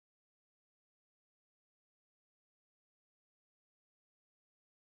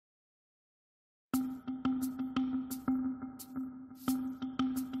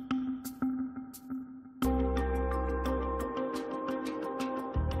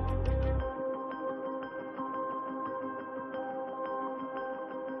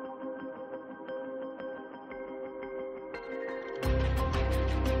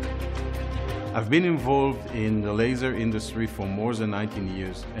I've been involved in the laser industry for more than 19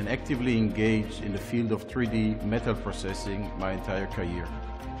 years and actively engaged in the field of 3D metal processing my entire career.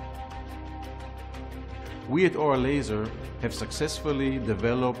 We at Orlas Laser have successfully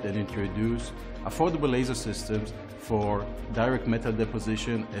developed and introduced affordable laser systems for direct metal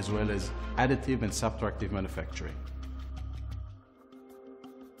deposition as well as additive and subtractive manufacturing.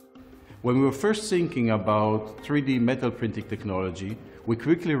 When we were first thinking about 3D metal printing technology, we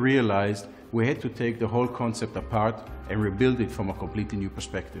quickly realized we had to take the whole concept apart and rebuild it from a completely new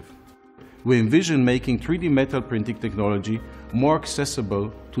perspective. We envisioned making 3D metal printing technology more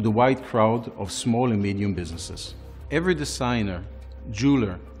accessible to the wide crowd of small and medium businesses. Every designer,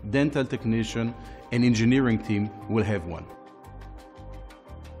 jeweler, dental technician, and engineering team will have one.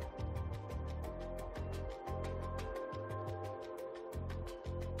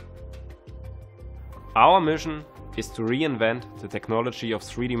 Our mission is to reinvent the technology of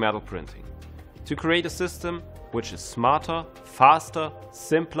 3D metal printing, to create a system which is smarter, faster,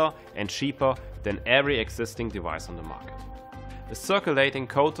 simpler and cheaper than every existing device on the market. A circulating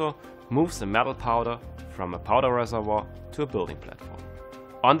coater moves a metal powder from a powder reservoir to a building platform.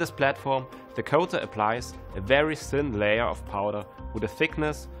 On this platform, the coater applies a very thin layer of powder with a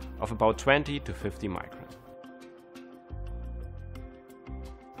thickness of about 20 to 50 microns.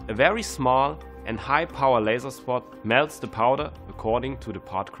 A very small and high power laser spot melts the powder according to the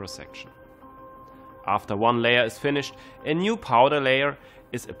part cross-section. After one layer is finished, a new powder layer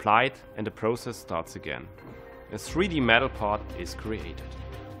is applied and the process starts again. A 3D metal part is created.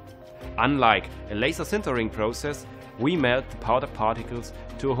 Unlike a laser sintering process, we melt the powder particles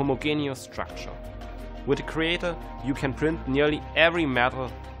to a homogeneous structure. With the Creator, you can print nearly every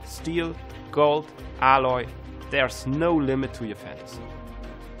metal, steel, gold, alloy. There's no limit to your fantasy.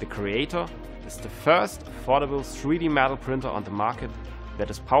 The Creator is the first affordable 3D metal printer on the market that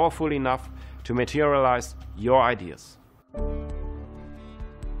is powerful enough to materialize your ideas.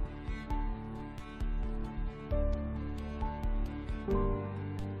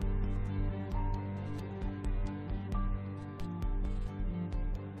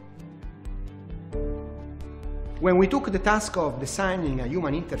 When we took the task of designing a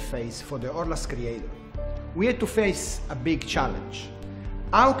human interface for the Orlas CREATOR, we had to face a big challenge.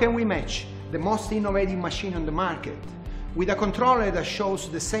 How can we match the most innovative machine on the market with a controller that shows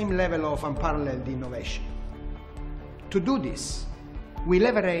the same level of unparalleled innovation? To do this, we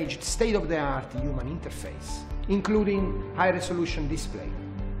leveraged state-of-the-art human interface, including high-resolution display,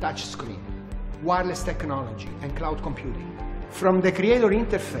 touchscreen, wireless technology, and cloud computing. From the Creator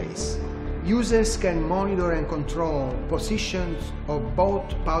interface, users can monitor and control positions of both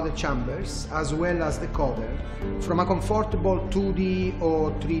powder chambers as well as the cover from a comfortable 2D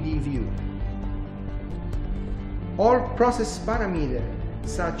or 3D view. All process parameters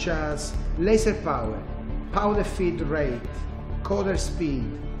such as laser power, powder feed rate, coater speed,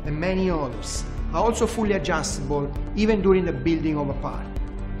 and many others are also fully adjustable even during the building of a part.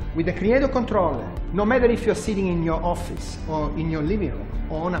 With the Creator controller, no matter if you're sitting in your office or in your living room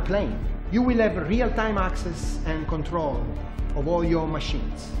or on a plane, you will have real-time access and control of all your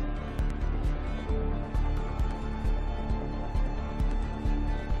machines.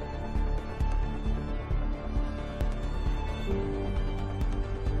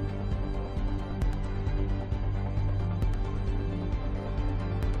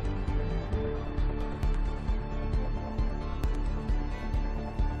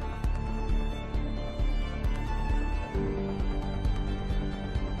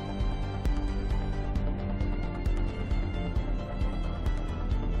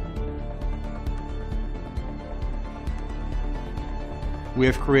 We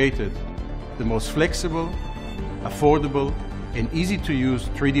have created the most flexible, affordable, and easy-to-use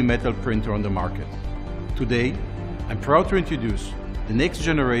 3D metal printer on the market. Today, I'm proud to introduce the next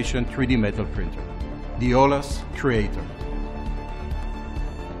generation 3D metal printer, the Orlas CREATOR.